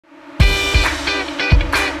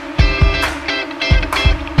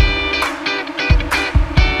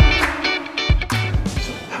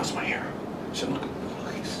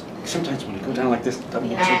That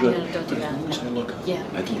won't Yeah, so good. no, don't do But that. as long as I look up, Yeah,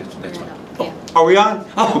 I think that's fine. yeah. Oh, are we on?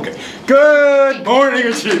 Oh, okay. Good morning,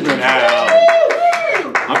 Achievement House.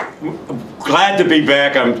 I'm glad to be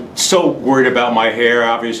back. I'm so worried about my hair.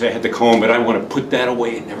 Obviously, I had to comb it. I want to put that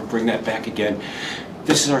away and never bring that back again.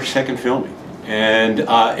 This is our second filming, and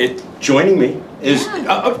joining me is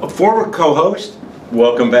a former co-host.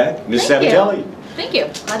 Welcome back, Ms. Sabatelli. Thank you.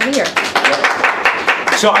 Glad to be here.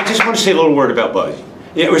 So I just want to say a little word about Buzzy.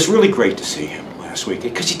 It was really great to see him last week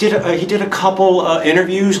because he did a couple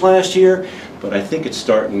interviews last year, but I think it's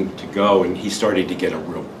starting to go, and he's starting to get a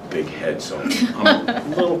real big head. So I'm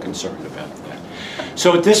a little concerned about that.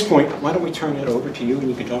 So at this point, why don't we turn it over to you, and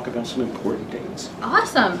you can talk about some important dates.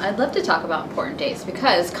 Awesome. I'd love to talk about important dates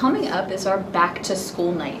because coming up is our back to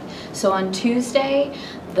school night. So on Tuesday,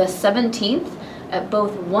 the 17th, at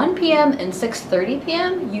both 1 p.m. and 6:30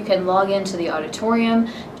 p.m., you can log into the auditorium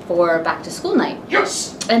for back to school night.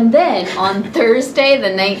 Yes! And then on Thursday, the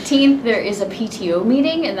 19th, there is a PTO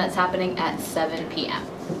meeting, and that's happening at 7 p.m.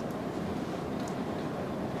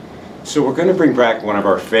 So we're going to bring back one of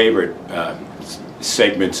our favorite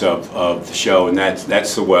segments of the show, and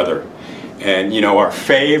that's the weather. And you know, our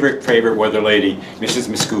favorite weather lady, Mrs.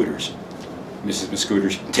 Miscooters. Mrs.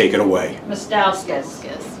 Miscooters, take it away. Mistauskas.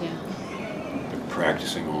 Yeah. Been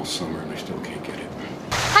practicing all summer and I still can't get it.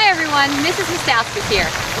 Hi everyone, Mrs. Mistowska here,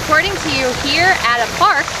 reporting to you here at a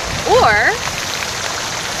park or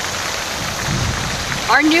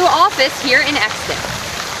our new office here in Exton.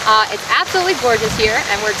 It's absolutely gorgeous here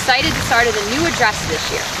and we're excited to start at a new address this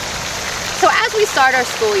year. So as we start our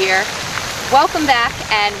school year, welcome back,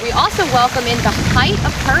 and we also welcome in the height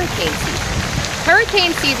of hurricane season.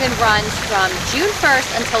 Hurricane season runs from June 1st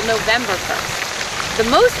until November 1st. The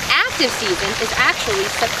most active season is actually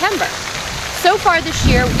September. So far this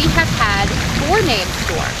year, we have had 4 named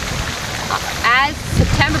storms. As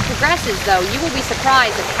September progresses, though, you will be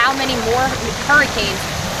surprised at how many more hurricanes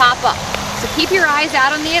pop up. So keep your eyes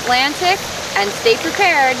out on the Atlantic and stay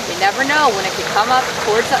prepared. You never know when it could come up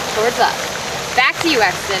towards us. Back to you,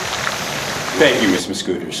 Exton. Thank you, Miss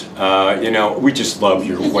Miscooters. You know, we just love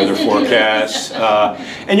your weather forecasts.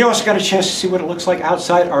 And you also got a chance to see what it looks like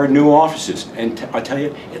outside our new offices. And I tell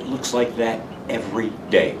you, it looks like that every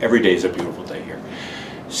day. Every day is a beautiful day here.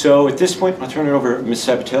 So at this point, I'll turn it over to Miss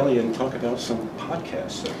Sabatelli and talk about some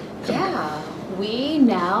podcasts. Yeah, we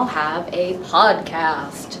now have a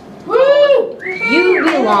podcast. Woo!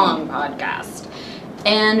 UBeeLong podcast.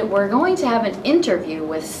 And we're going to have an interview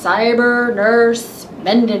with cyber nurse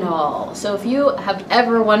Mendenhall. So if you have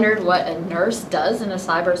ever wondered what a nurse does in a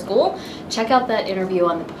cyber school, check out that interview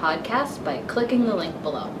on the podcast by clicking the link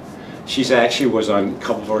below. She's actually was on a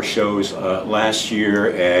couple of our shows last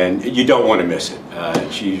year, and you don't want to miss it.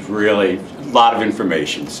 She's really a lot of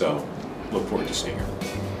information, so look forward to seeing her.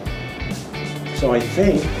 So I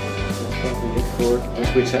think that's probably it for this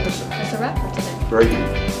week's episode. That's a wrap for today. Very good.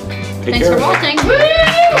 Take Thanks care. for watching.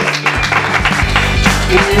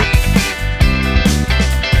 Woo!